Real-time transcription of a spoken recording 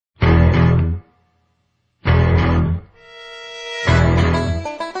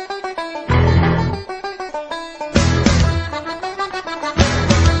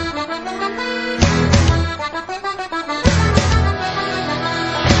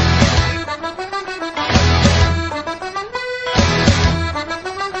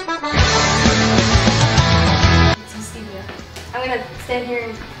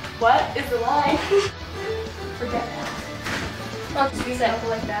What is the line? Forget that. I'll just be simple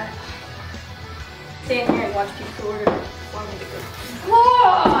like that. Stand here and watch people order for me to go.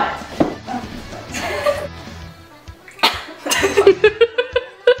 What?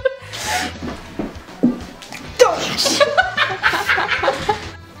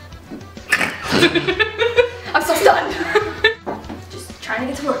 I'm so stunned. Just trying to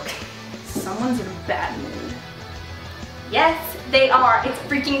get to work. Someone's in a bad mood. Yes, they are. It's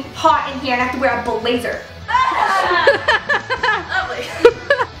freaking hot in here and I have to wear a blazer. Lovely.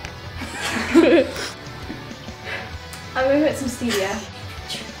 I'm gonna put some stevia.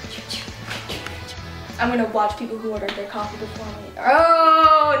 I'm gonna watch people who ordered their coffee before me.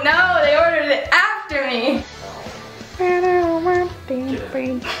 Oh no, they ordered it after me. People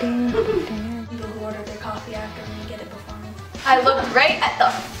who ordered their coffee after me get it before me. I looked right at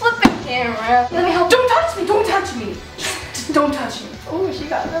the flipping camera. Let me help. Don't touch me, don't touch me. Just don't touch me. Oh, she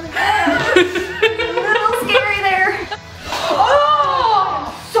got really bad. A little scary there. Oh,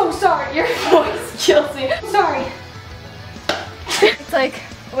 I'm so sorry. Your voice kills me. I'm sorry. It's like,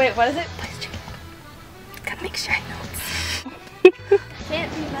 wait, what is it? Please check it. Gotta make sure I know it's.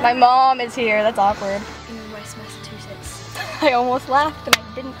 Can't be bad. My mom is here. That's awkward. In West Massachusetts. I almost laughed and I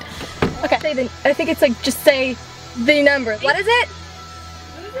didn't. Okay. Say the, I think it's like just say the number. What is it?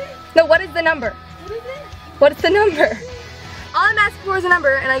 What is it? No, what is the number? What is it? What is the number? All I'm asking for is a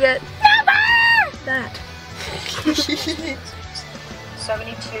number and I get number! That.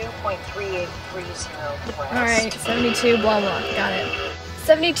 72.3830 west. Alright, 72 blah blah. Got it.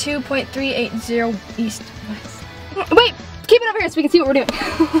 72.380 east west. Wait! Keep it over here so we can see what we're doing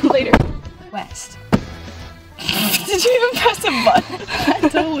later. West. Did you even press a button?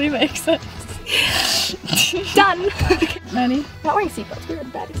 That totally makes sense. Done. Nanny? Not wearing seatbelts. We were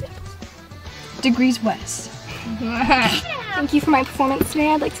bad examples. Degrees west. Thank you for my performance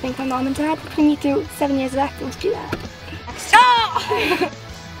today. I'd like to thank my mom and dad for putting me through 7 years of acting to do that. Oh!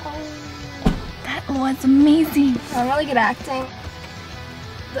 That was amazing. I'm really good at acting.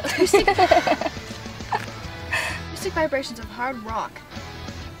 The acoustic vibrations of hard rock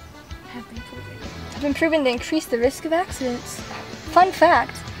have been proven to increase the risk of accidents. Fun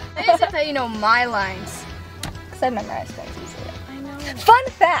fact. I just have to you know my lines. Because I memorized things easily. I know. Fun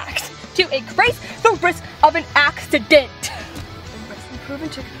fact. To increase the risk of an accident. Proven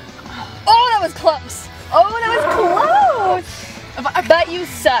to. Oh, that was close. Oh, that was close. But you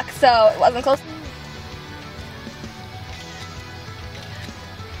suck, so it wasn't close.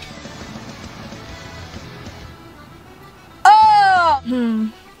 Oh!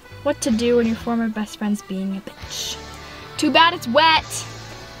 What to do when your former best friend's being a bitch? Too bad it's wet.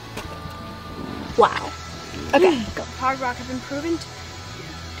 Wow. Okay, go. Hard rock have been proven to.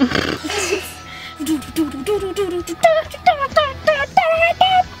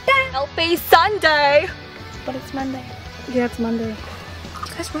 Healthy Sunday. But it's Monday. Yeah, it's Monday. You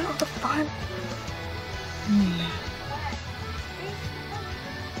guys run all the fun.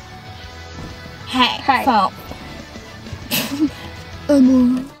 Hey. Hi. So.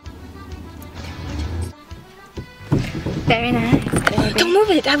 Very nice. Don't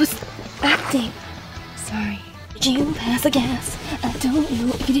move it. I was acting. Sorry. Did you pass the gas? I don't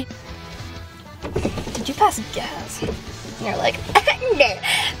know if you did. Did you pass gas? And you're like, no.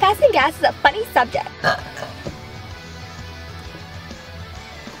 Passing gas is a funny subject.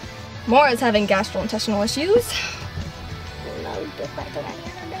 Maura's having gastrointestinal issues. No different than any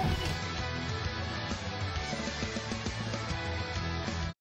other day.